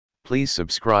Please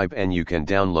subscribe, and you can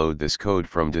download this code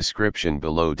from description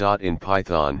below. In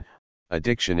Python, a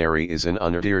dictionary is an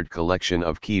unordered collection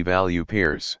of key value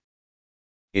pairs.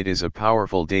 It is a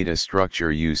powerful data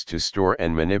structure used to store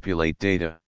and manipulate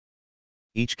data.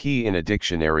 Each key in a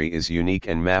dictionary is unique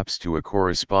and maps to a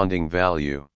corresponding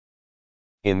value.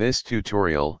 In this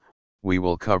tutorial, we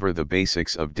will cover the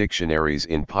basics of dictionaries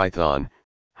in Python,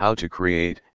 how to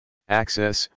create,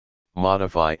 access,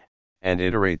 modify, and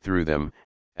iterate through them,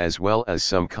 as well as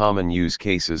some common use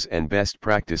cases and best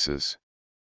practices.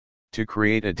 To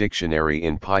create a dictionary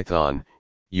in Python,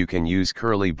 you can use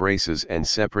curly braces and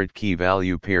separate key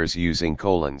value pairs using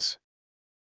colons.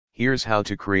 Here's how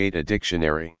to create a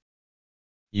dictionary.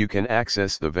 You can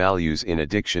access the values in a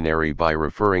dictionary by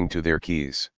referring to their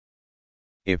keys.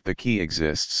 If the key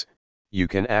exists, you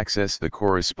can access the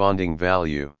corresponding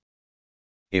value.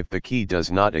 If the key does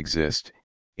not exist,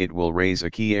 it will raise a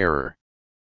key error.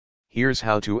 Here's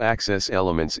how to access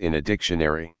elements in a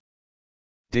dictionary.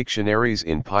 Dictionaries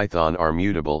in Python are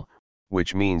mutable,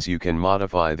 which means you can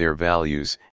modify their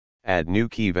values, add new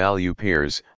key value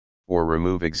pairs, or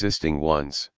remove existing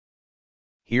ones.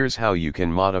 Here's how you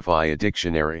can modify a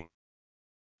dictionary.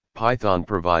 Python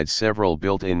provides several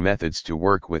built-in methods to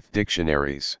work with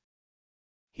dictionaries.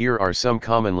 Here are some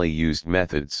commonly used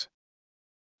methods.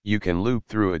 You can loop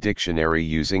through a dictionary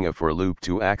using a for loop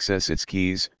to access its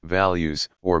keys, values,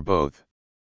 or both.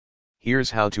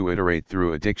 Here's how to iterate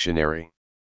through a dictionary.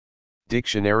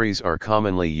 Dictionaries are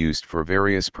commonly used for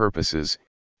various purposes,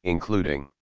 including.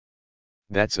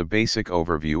 That's a basic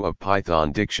overview of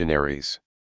Python dictionaries.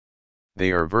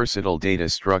 They are versatile data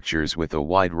structures with a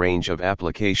wide range of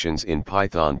applications in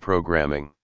Python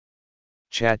programming.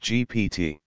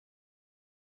 ChatGPT.